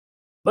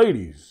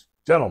Ladies,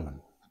 gentlemen,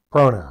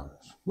 pronouns,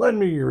 lend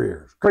me your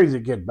ears. Crazy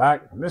Kid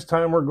back, and this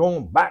time we're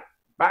going back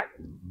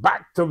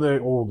to the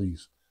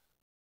oldies.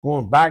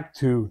 Going back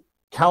to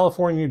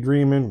California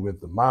Dreamin' with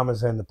the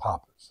Mamas and the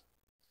Papas.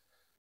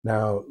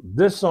 Now,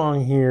 this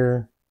song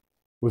here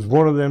was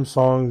one of them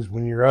songs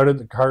when you're out at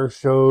the car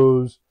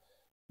shows,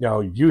 you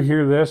know, you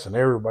hear this and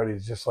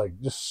everybody's just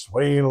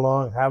swaying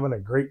along, having a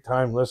great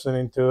time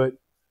listening to it.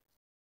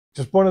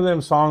 Just one of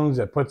them songs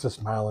that puts a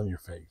smile on your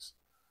face.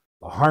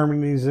 The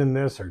harmonies in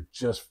this are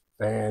just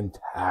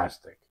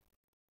fantastic.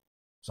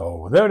 So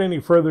without any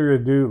further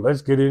ado,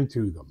 let's get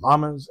into the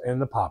Mamas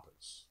and the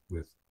Papas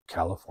with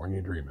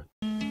California Dreamin'.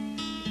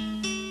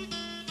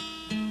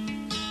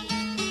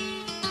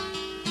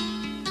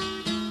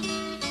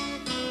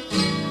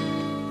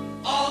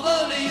 All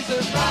the leaves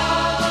are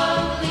brown.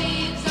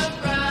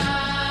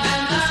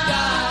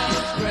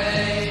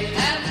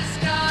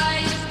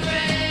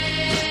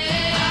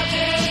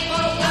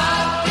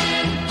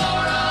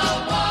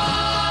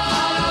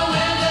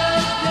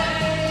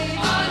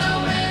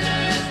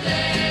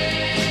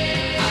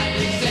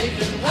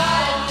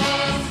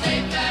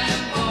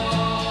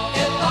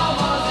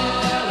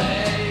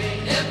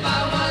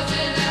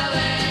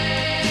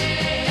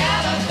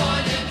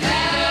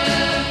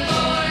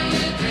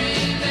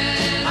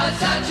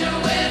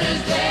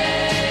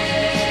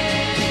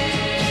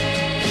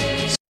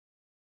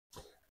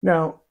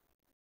 Now,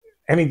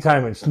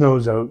 anytime it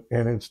snows out,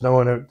 and it's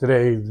snowing out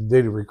today, the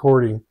day of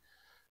recording,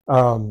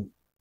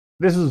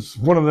 this is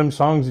one of them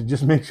songs that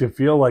just makes you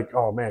feel like,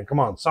 oh man, come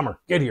on, summer,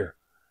 get here.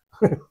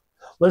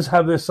 Let's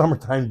have this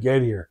summertime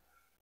get here.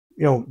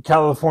 You know,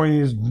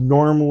 California is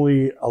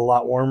normally a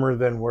lot warmer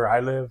than where I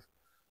live.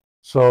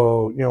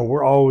 So, you know,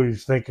 we're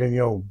always thinking, you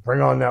know,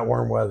 bring on that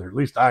warm weather. At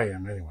least I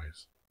am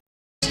anyways.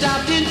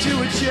 Stopped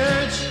into a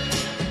church.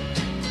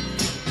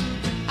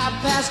 I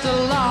passed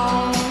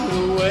along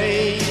the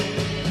way.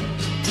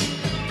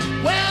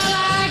 Well,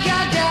 I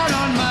got down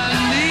on my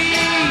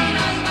knees,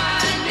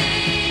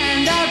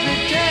 and I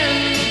pretend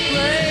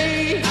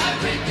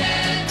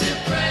to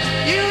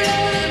pray. You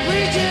know the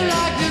preacher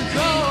like the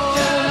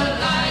cold.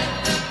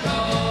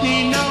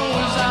 He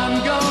knows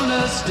I'm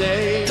gonna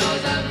stay.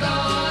 California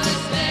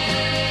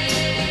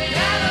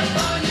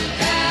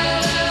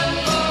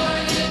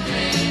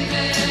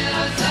dreaming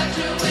on such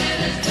a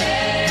winter's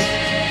day.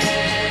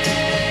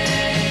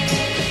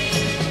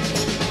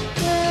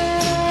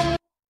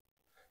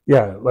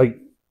 Yeah, like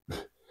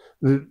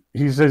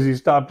he says he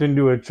stopped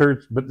into a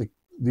church, but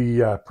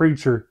the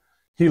preacher,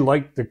 he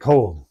liked the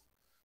cold.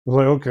 I was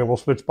like, okay, we'll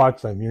switch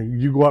spots then.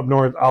 You go up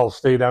north, I'll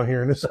stay down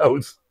here in the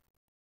south.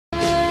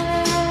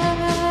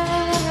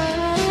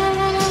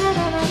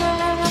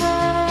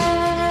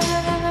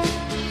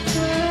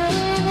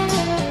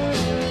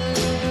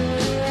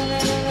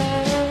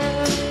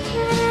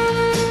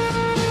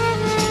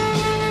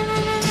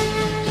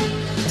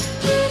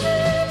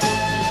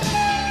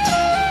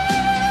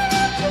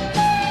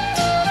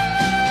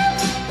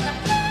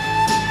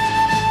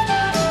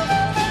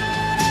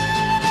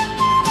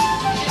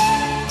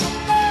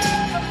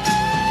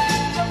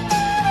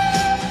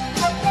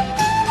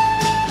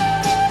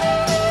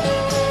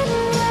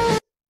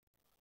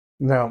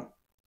 Now,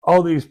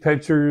 all these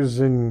pictures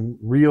and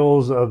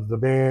reels of the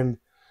band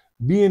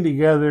being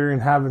together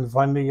and having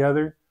fun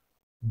together,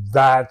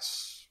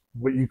 that's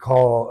what you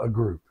call a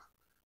group.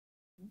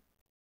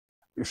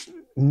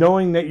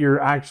 Knowing that you're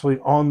actually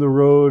on the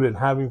road and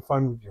having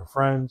fun with your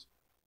friends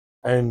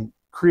and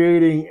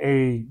creating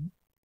a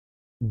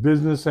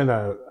business and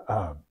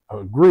a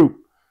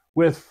group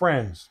with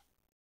friends,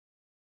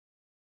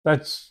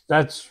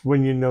 that's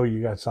when you know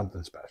you got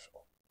something special.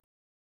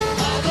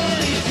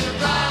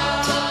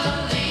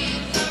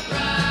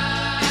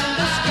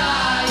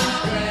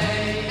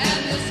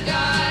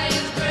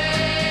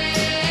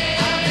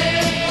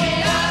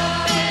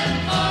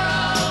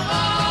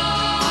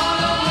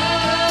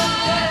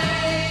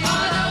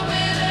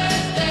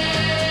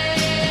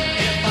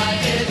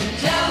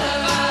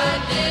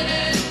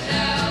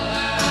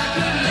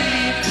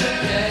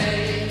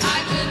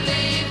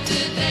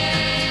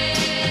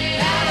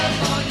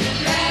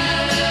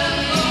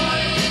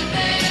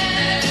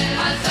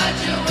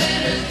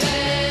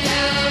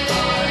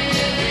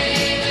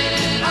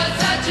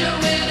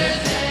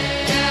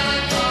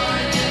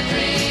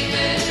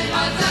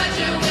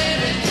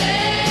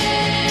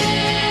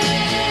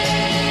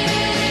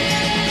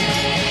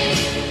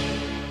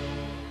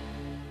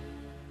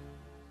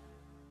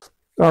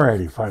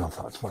 Alrighty, final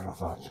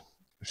thoughts.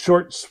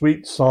 Short,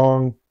 sweet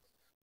song.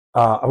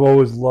 I've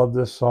always loved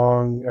this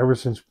song ever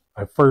since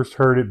I first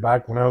heard it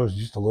back when I was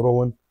just a little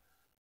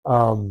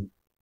one.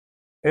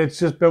 It's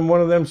just been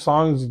one of them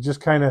songs that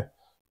just kind of,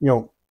 you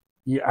know,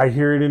 I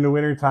hear it in the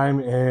wintertime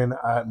and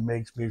it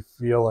makes me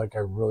feel like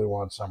I really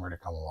want summer to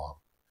come along.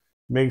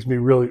 It makes me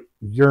really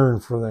yearn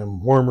for them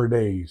warmer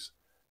days.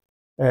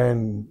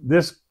 And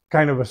this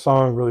kind of a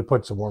song really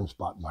puts a warm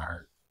spot in my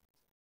heart.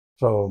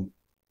 So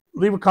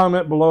leave a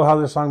comment below how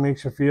this song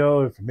makes you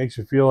feel. If it makes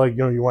you feel like, you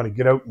know, you want to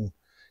get out and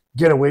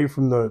get away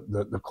from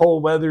the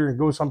cold weather and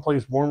go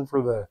someplace warm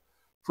for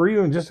for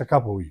even just a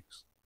couple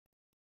weeks.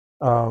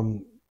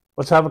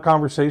 Let's have a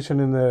conversation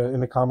in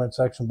the comment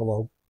section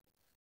below.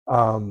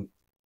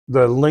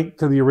 The link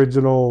to the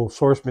original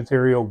source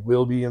material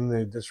will be in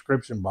the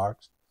description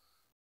box,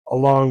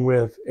 along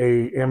with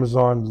a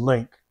Amazon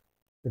link.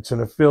 It's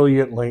an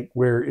affiliate link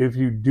where if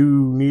you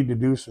do need to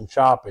do some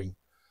shopping,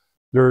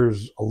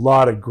 there's a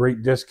lot of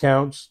great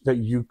discounts that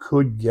you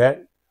could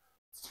get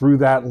through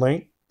that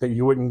link that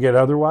you wouldn't get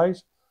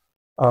otherwise.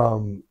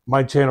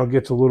 My channel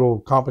gets a little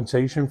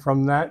compensation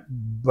from that,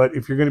 but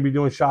if you're going to be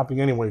doing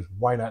shopping anyways,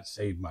 why not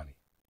save money?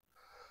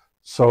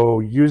 So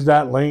use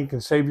that link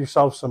and save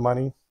yourself some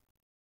money.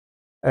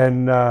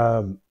 And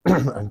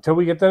until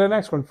we get to the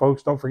next one,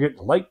 folks, don't forget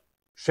to like,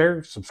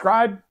 share,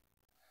 subscribe,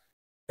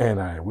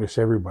 and I wish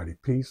everybody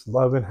peace,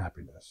 love, and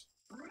happiness.